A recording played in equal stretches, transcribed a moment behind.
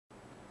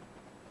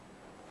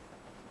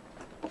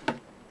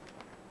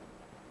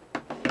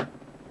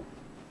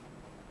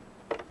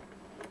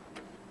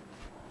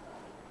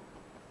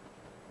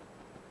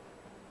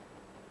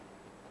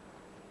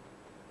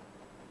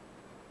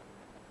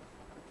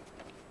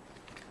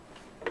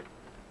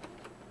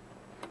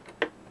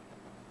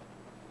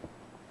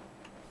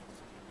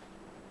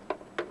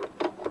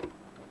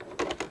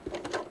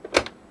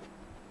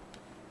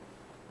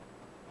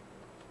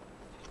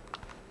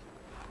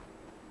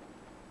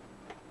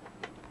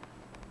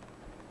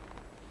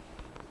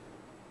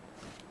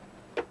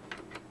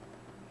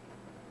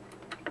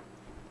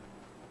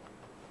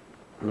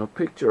No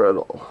picture at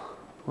all.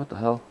 What the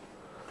hell?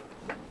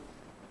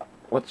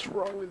 What's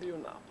wrong with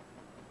you now?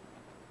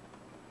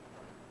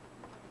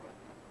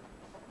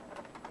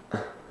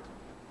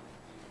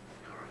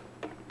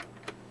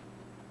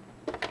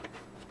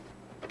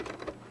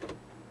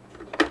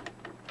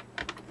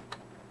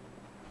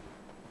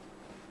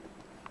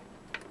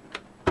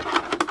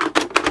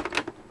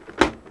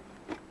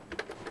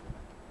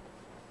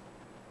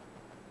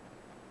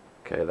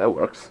 Okay, that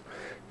works.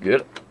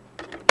 Good.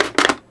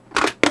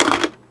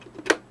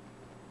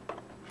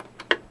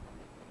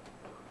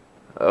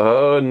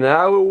 Oh,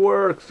 now it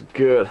works.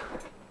 Good.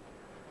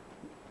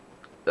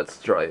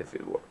 Let's try if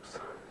it works.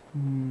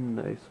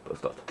 I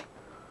suppose not.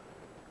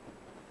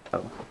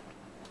 Oh.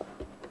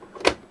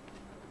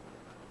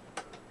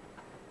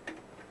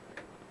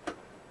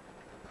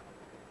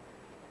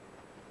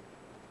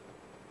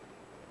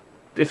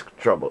 Disk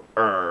trouble.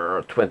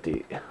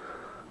 20.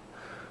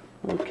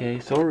 Okay,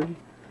 sorry.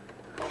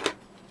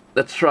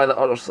 Let's try the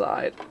other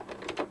side.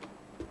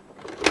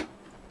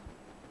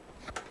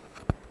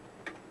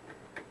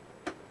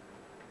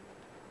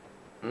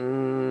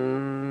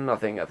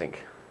 Nothing, I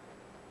think.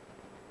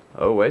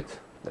 Oh wait,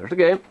 there's the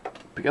game.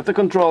 Pick up the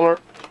controller.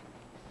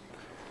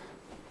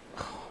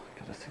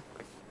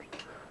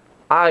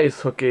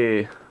 Ice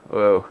hockey.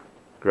 Oh,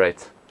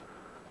 great.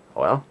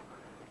 Well,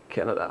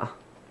 Canada.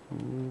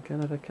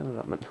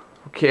 Canada, man.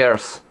 Who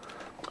cares?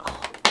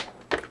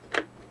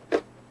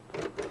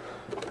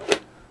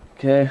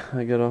 Okay,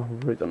 I gotta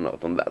write a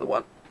note on that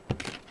one.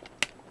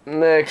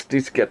 Next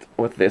discett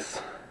with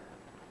this.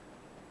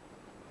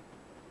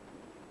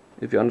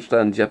 If you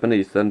understand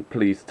Japanese, then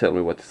please tell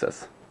me what it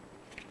says.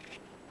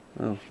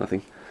 Oh,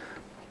 nothing.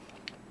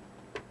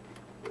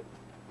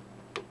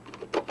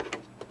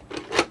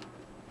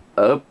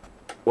 Up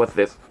with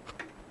this.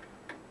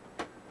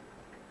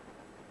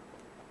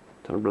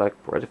 Turn black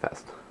pretty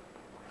fast.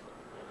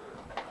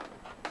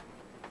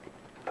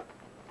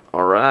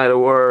 Alright, it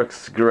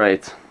works.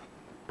 Great.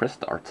 Press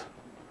start.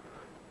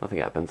 Nothing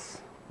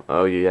happens.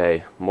 Oh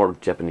yay, more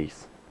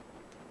Japanese.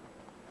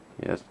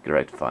 Yes,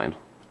 great, fine.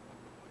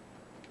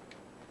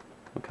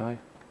 Okay.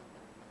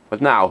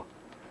 But now?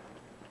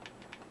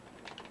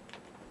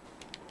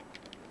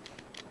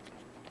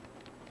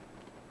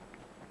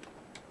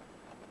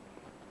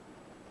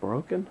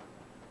 Broken?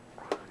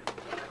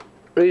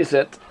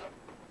 Reset.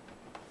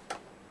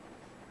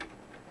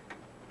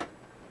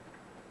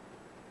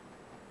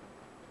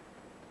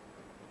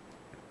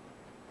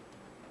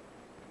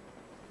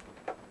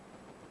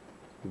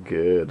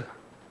 Good.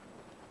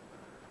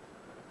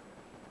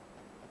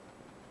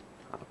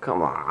 Oh,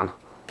 come on.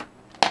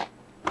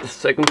 The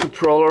second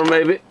controller,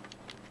 maybe?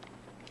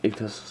 It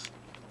has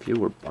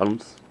fewer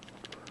buttons.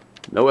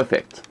 No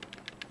effect.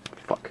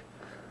 Fuck.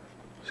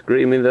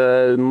 Scream in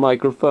the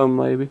microphone,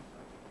 maybe?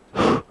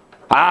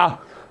 Ah!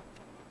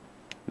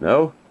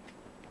 No?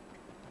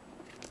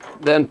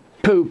 Then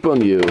poop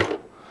on you.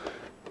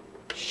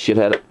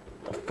 Shithead.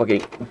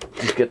 Fucking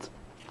discett.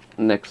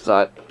 Next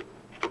side.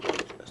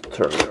 Let's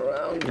turn it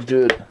around.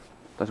 Dude.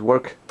 Does it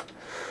work?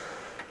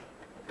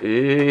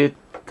 It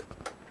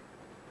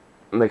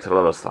makes a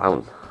lot of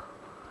sound.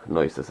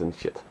 Noises and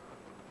shit.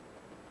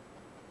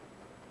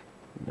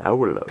 Now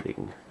we're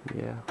loading.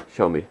 Yeah.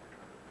 Show me.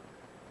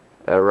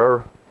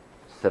 Error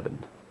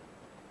 7.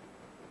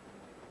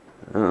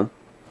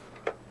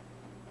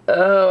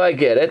 Oh, I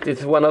get it.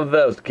 It's one of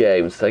those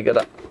games. I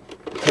gotta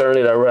turn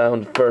it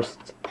around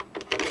first.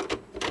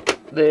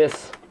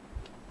 This.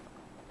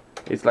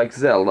 It's like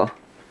Zelda.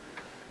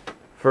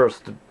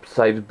 First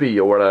side B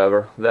or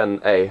whatever,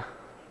 then A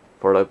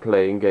for the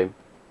playing game.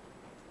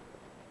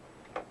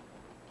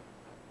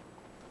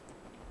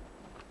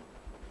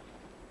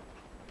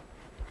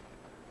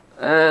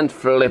 And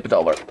flip it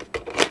over.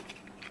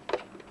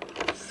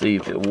 See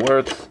if it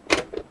works.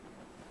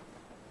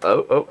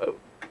 Oh.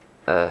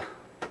 I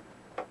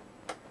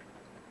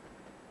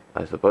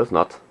suppose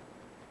not.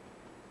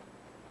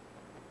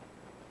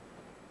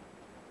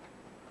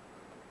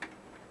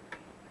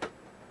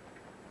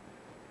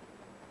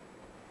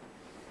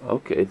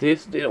 Okay,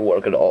 this didn't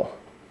work at all.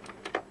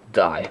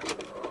 Die.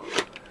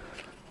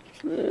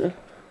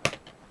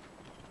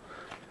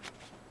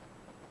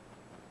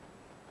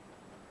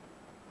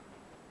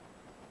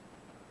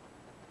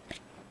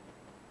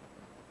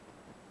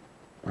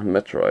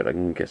 Metroid,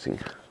 I'm guessing.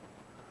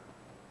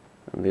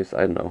 And this,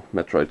 I don't know,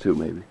 Metroid 2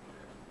 maybe.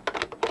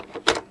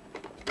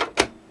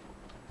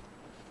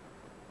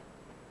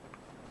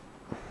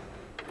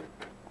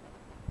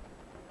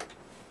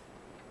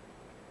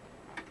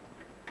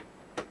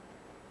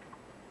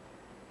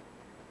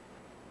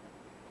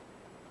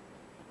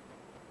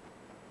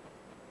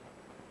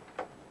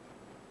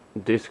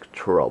 Disk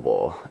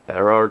trouble.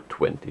 Error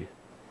 20.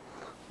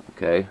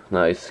 Okay,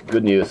 nice.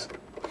 Good news.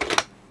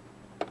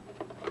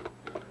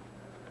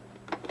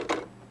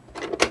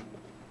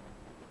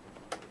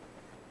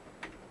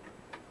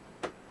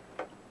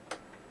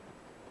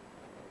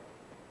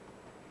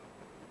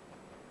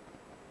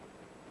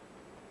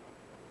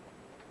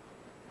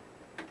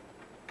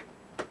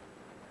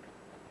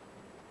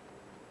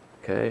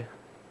 Okay,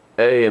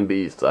 A and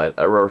B side,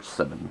 error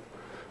 7.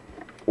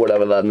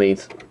 Whatever that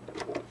means.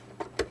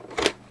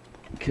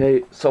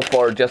 Okay, so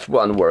far just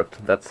one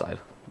worked, that side.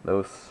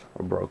 Those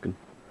are broken.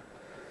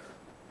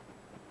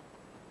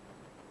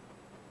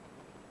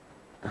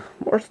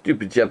 More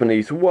stupid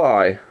Japanese,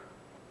 why?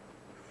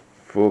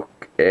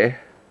 Fuck eh?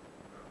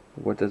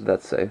 What does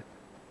that say?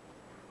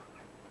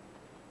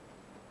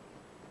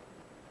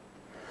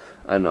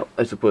 I know,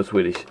 I suppose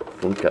Swedish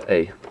funka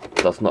A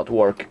does not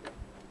work.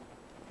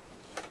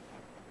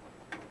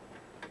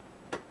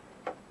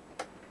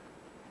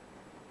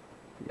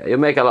 Yeah, you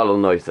make a lot of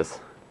noises.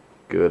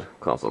 Good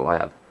console I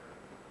have.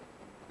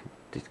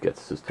 Discett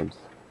systems.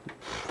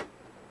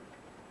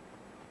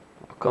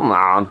 Oh, come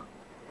on.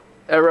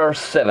 Error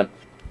 7.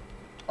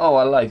 Oh,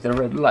 I like the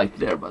red light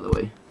there, by the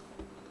way.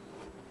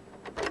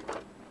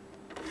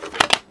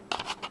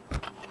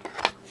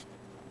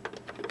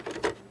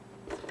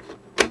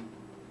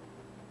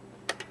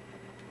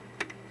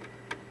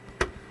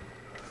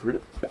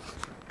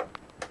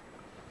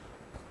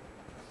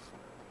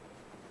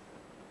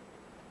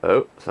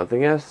 Oh,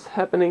 something else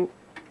happening.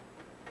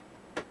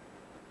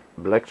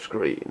 Black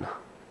screen.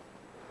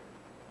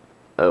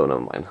 Oh,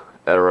 never mind.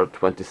 Error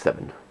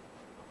 27.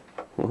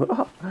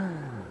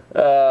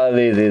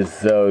 This is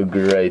so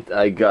great.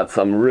 I got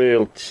some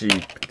real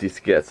cheap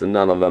diskettes and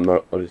none of them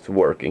are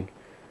working.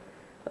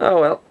 Oh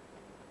well.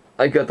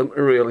 I got them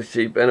really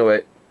cheap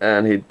anyway.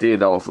 And he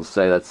did also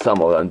say that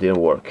some of them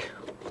didn't work.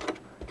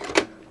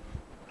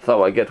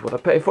 So I get what I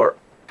pay for.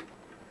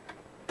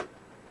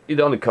 It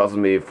only cost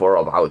me for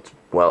about,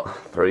 well,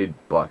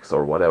 $3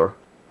 or whatever.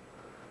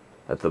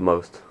 At the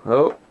most.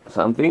 Oh,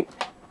 something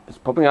is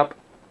popping up.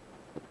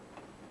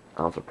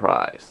 I'm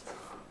surprised.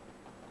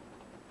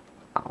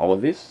 Oh,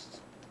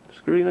 this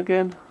screen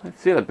again? I've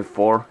seen it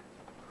before.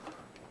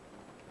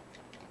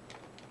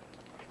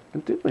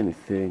 Can't do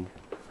anything.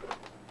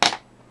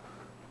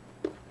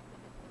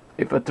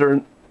 If I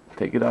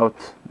take it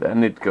out,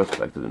 then it goes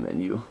back to the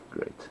menu.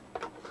 Great.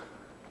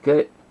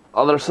 Okay,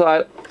 other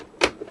side.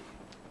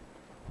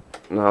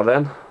 Now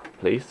then,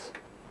 please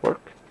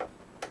work.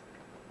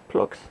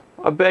 Plugs.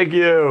 I beg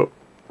you.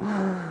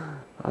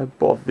 I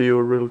bought you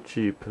real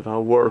cheap.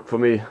 Now work for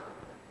me.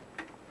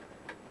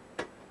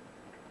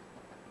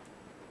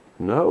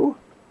 No.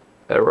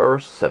 Error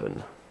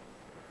 7.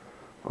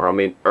 Or I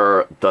mean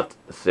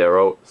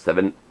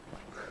error.07.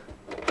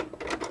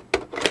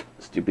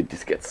 Stupid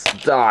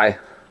diskettes. Die.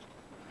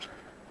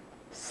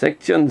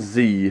 Section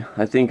Z.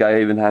 I think I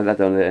even have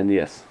that on the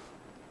NES.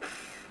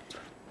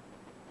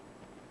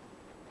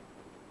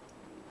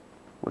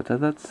 What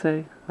does that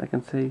say? I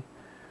can say.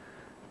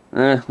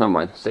 Never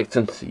mind.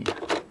 Section C.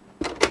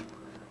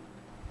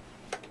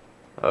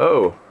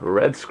 Oh,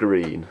 red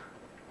screen.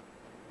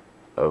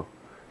 Oh.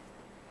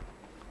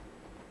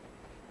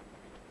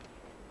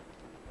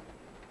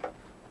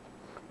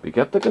 Pick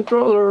up the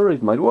controller,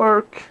 it might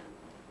work.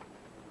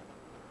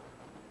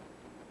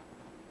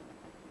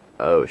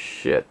 Oh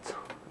shit.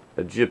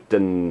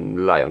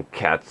 Egyptian lion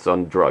cats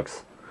on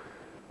drugs.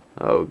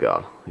 Oh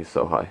god, he's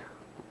so high.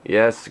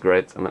 Yes,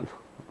 great. I mean,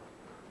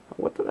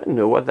 what do I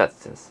know what that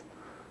says?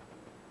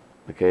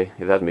 Okay,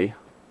 is that me?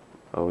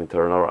 Oh, he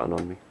turned around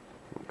on me.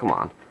 Come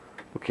on,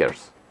 who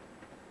cares?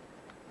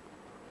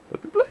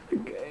 Let me play the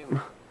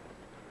game.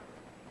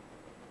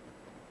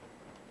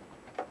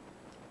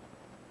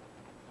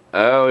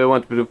 Oh, you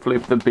want me to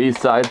flip the B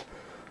side?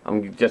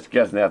 I'm just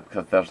guessing that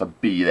because there's a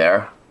B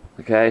there.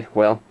 Okay,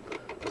 well.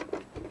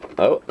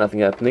 Oh, nothing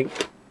happening.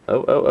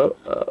 Oh,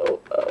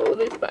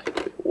 this might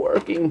be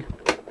working.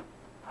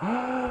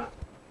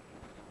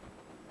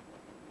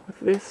 What's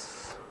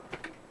this?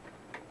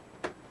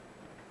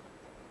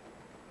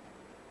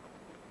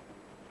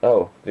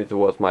 Oh, this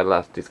was my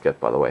last diskette,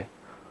 by the way.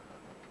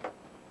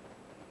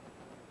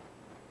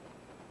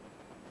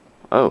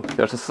 Oh,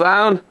 there's a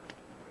sound.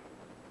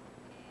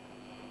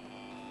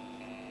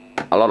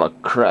 A lot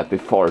of crappy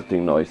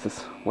farting noises.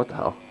 What the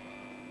hell?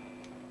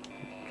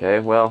 Okay,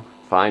 well,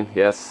 fine.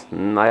 Yes,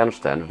 I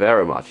understand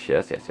very much.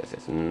 Yes.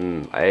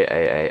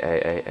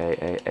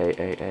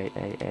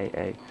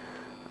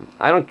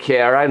 I don't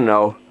care. I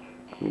know.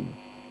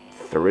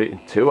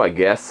 2, I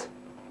guess.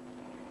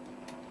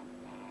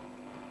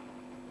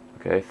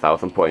 Okay,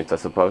 1,000 points, I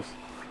suppose.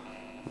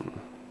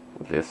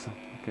 This.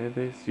 Okay,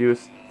 this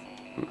used.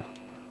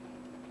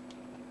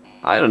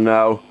 I don't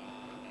know.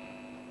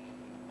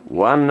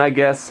 1, I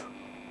guess.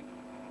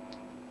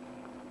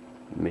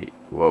 Me.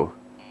 Whoa.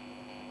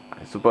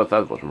 I suppose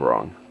that was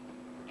wrong.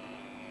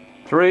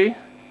 3.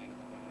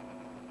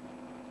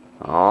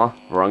 Aw,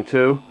 wrong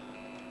 2.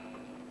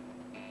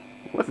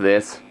 What's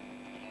this?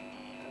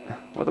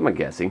 What am I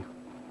guessing?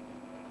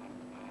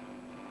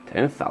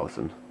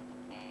 10,000.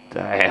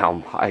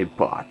 Damn, I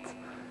bought.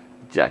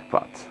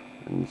 Jackpot.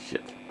 And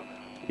shit.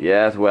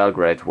 Yes, well,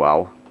 great,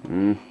 wow.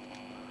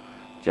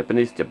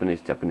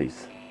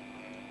 Japanese.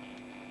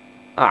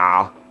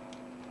 Ah.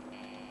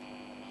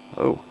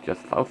 Oh,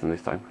 just 1,000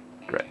 this time.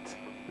 Great.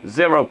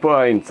 0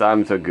 points.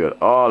 I'm so good.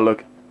 Oh,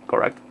 look.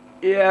 Correct.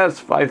 Yes,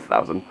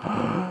 5,000.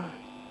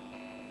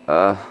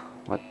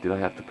 What did I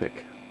have to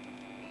pick?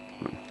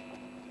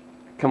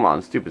 Come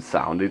on, stupid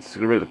sound. It's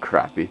really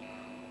crappy.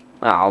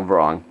 Ah, I'm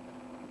wrong.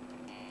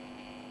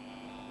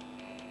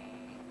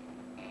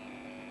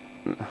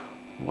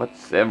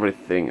 What's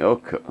everything? Oh,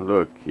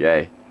 look,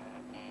 yay.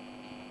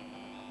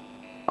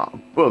 Oh,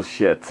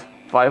 bullshit.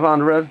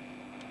 500?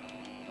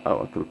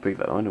 Oh, I could have picked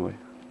that anyway.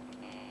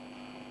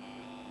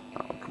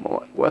 Oh, come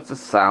on. What's the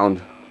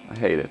sound? I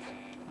hate it.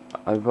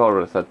 I've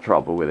always had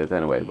trouble with it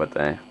anyway, but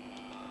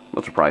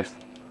not surprised.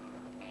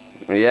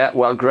 Yeah,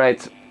 well,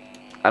 great.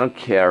 I don't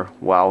care.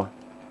 Wow.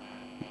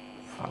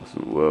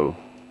 1,000. Whoa.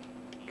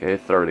 Okay,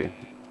 30.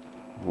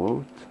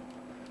 What?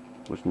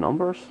 Which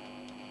numbers?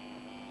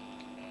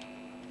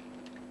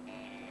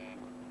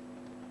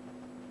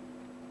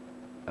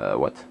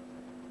 What?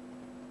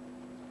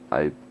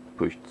 I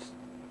pushed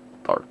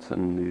start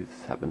and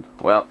this happened.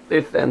 Well,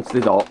 this ends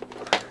it all.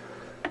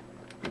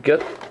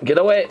 Get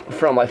away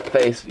from my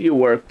face.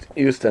 You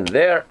stand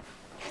there.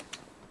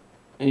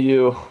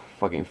 You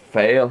fucking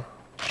fail.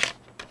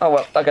 Oh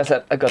well, like I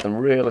said, I got them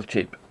really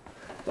cheap.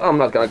 So I'm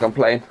not gonna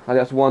complain. I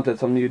just wanted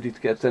some new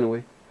diskettes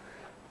anyway.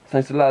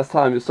 Since the last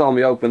time you saw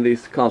me open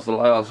this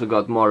console, I also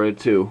got Mario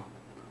 2.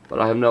 But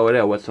I have no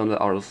idea what's on the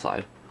other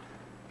side.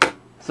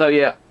 So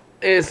yeah,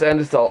 this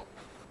ends it all.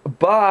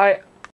 Bye!